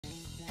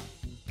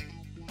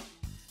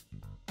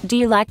Do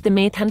you like the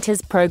Myth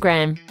Hunters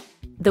program?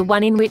 The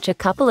one in which a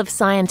couple of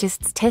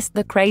scientists test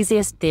the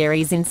craziest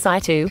theories in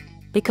situ?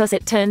 Because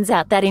it turns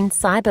out that in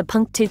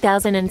Cyberpunk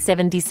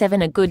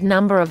 2077 a good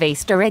number of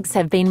Easter eggs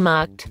have been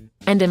marked,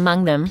 and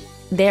among them,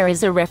 there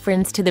is a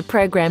reference to the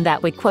program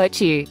that we quote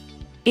you.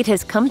 It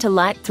has come to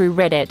light through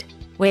Reddit,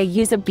 where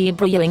user Beer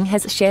Brewing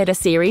has shared a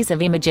series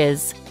of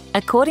images,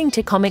 according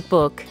to Comic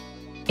Book.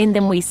 In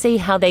them we see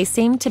how they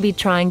seem to be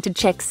trying to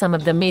check some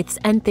of the myths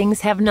and things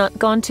have not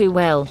gone too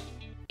well.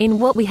 In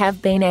what we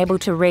have been able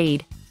to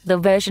read, the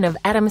version of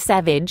Adam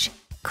Savage,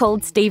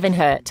 called Stephen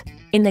Hurt,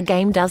 in the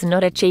game does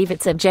not achieve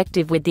its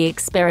objective with the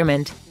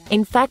experiment.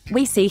 In fact,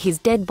 we see his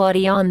dead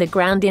body on the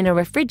ground in a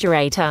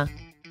refrigerator,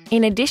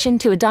 in addition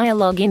to a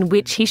dialogue in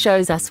which he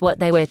shows us what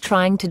they were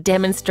trying to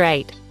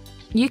demonstrate.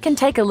 You can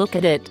take a look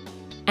at it.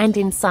 And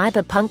in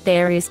Cyberpunk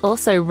there is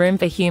also room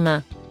for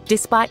humor,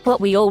 despite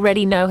what we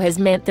already know has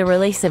meant the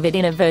release of it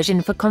in a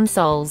version for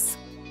consoles.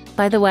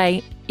 By the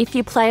way, if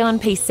you play on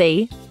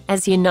PC,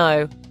 as you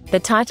know, the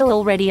title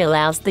already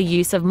allows the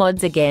use of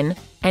mods again,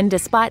 and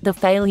despite the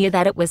failure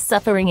that it was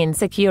suffering in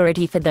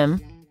security for them,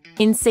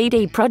 in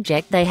CD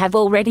Projekt they have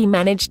already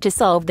managed to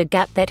solve the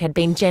gap that had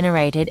been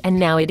generated, and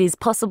now it is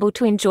possible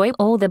to enjoy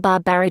all the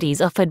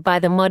barbarities offered by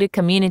the modder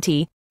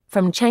community,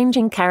 from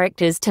changing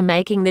characters to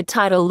making the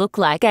title look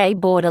like a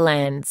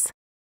Borderlands.